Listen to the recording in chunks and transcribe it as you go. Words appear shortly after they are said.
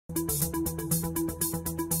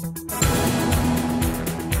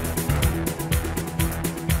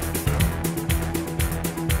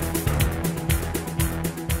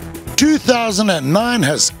"2009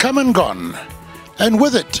 has come and gone, and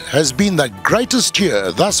with it has been the greatest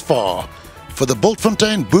year thus far for the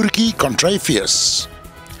Bultfontein Boertjiefees.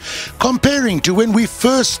 Comparing to when we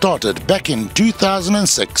first started back in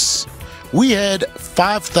 2006, we had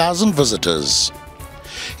 5,000 visitors.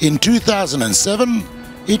 In 2007,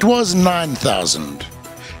 it was 9,000.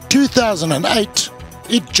 2008,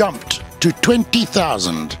 it jumped to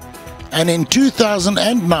 20,000. And in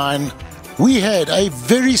 2009, we had a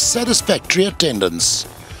very satisfactory attendance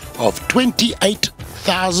of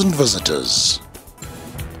 28,000 visitors.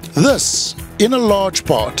 This, in a large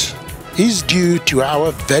part, is due to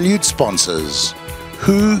our valued sponsors,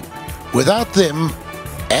 who, without them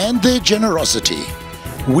and their generosity,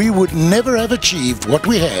 we would never have achieved what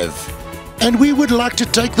we have. And we would like to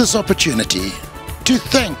take this opportunity to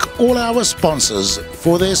thank all our sponsors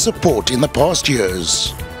for their support in the past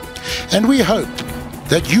years. And we hope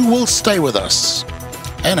that you will stay with us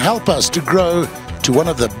and help us to grow to one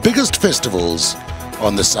of the biggest festivals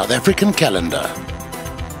on the South African calendar.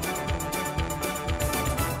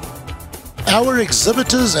 Our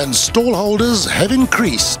exhibitors and stall holders have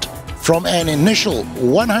increased from an initial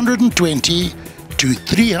 120 to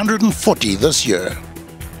 340 this year.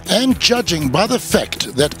 And judging by the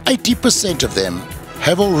fact that 80% of them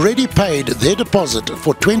have already paid their deposit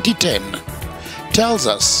for 2010, tells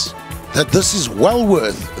us that this is well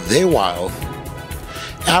worth their while.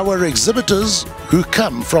 Our exhibitors, who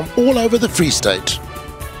come from all over the Free State,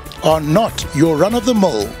 are not your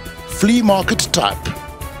run-of-the-mill flea market type,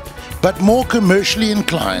 but more commercially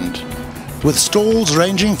inclined, with stalls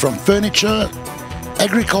ranging from furniture,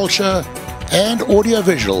 agriculture and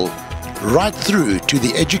audiovisual right through to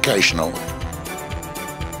the educational.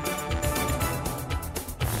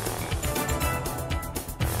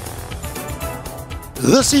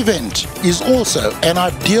 This event is also an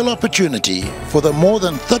ideal opportunity for the more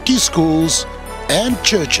than 30 schools and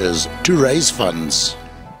churches to raise funds.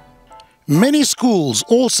 Many schools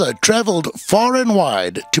also travelled far and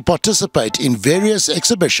wide to participate in various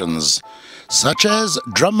exhibitions, such as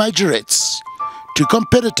drum majorettes, to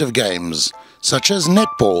competitive games such as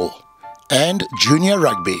netball and junior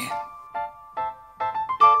rugby.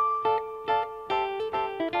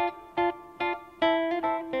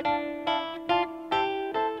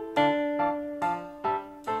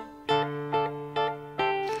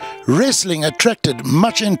 Wrestling attracted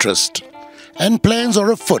much interest, and plans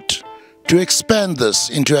are afoot to expand this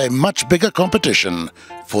into a much bigger competition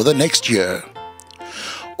for the next year.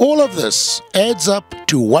 All of this adds up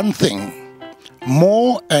to one thing: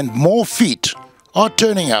 more and more feet are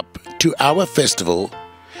turning up to our festival,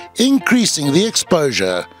 increasing the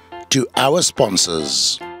exposure to our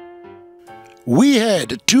sponsors. We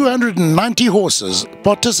had 290 horses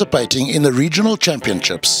participating in the regional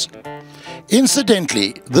championships.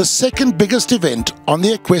 Incidentally, the second biggest event on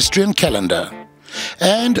the equestrian calendar,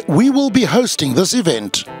 and we will be hosting this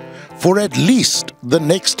event for at least the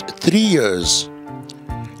next 3 years.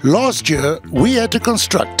 Last year, we had to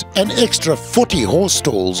construct an extra 40 horse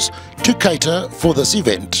stalls to cater for this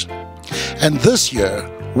event, and this year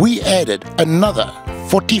we added another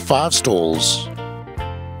 45 stalls.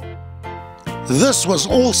 This was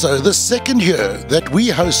also the second year that we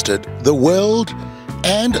hosted the World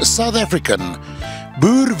and South African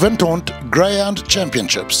Bultfontein Greyhound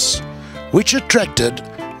Championships, which attracted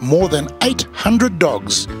more than 800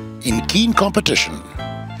 dogs in keen competition.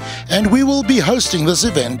 And we will be hosting this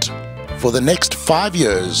event for the next 5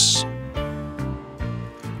 years.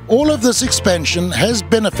 All of this expansion has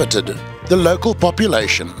benefited the local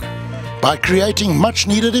population by creating much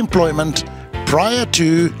needed employment prior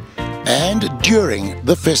to and during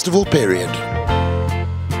the festival period.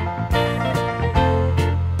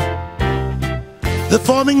 The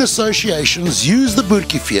farming associations use the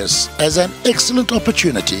Boertjiefees as an excellent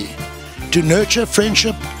opportunity to nurture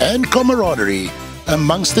friendship and camaraderie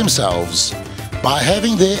amongst themselves by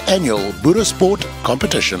having their annual Boeresport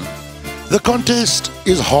competition. The contest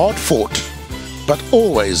is hard fought, but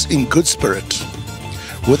always in good spirit,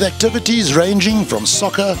 with activities ranging from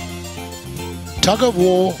soccer, tug of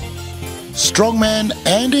war, strongman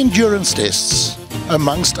and endurance tests,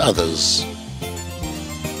 amongst others.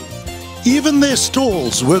 Even their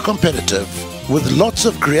stalls were competitive, with lots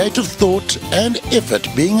of creative thought and effort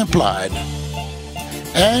being applied.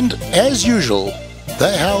 And, as usual,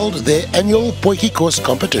 they held their annual potjiekos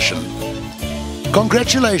competition.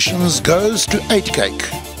 Congratulations goes to 8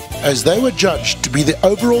 Cake, as they were judged to be the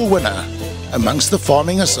overall winner amongst the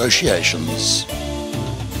farming associations.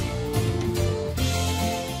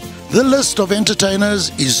 The list of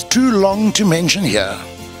entertainers is too long to mention here,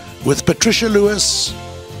 with Patricia Lewis,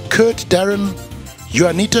 Kurt Darren,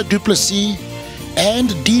 Juanita Duplessis,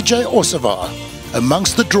 and DJ Osava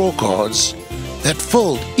amongst the draw cards that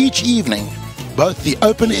filled each evening both the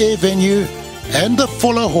open-air venue and the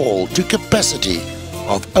Fuller Hall to capacity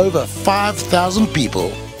of over 5,000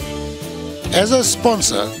 people. As a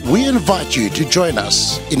sponsor, we invite you to join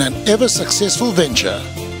us in an ever-successful venture,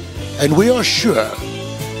 and we are sure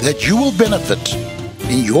that you will benefit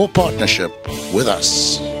in your partnership with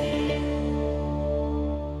us.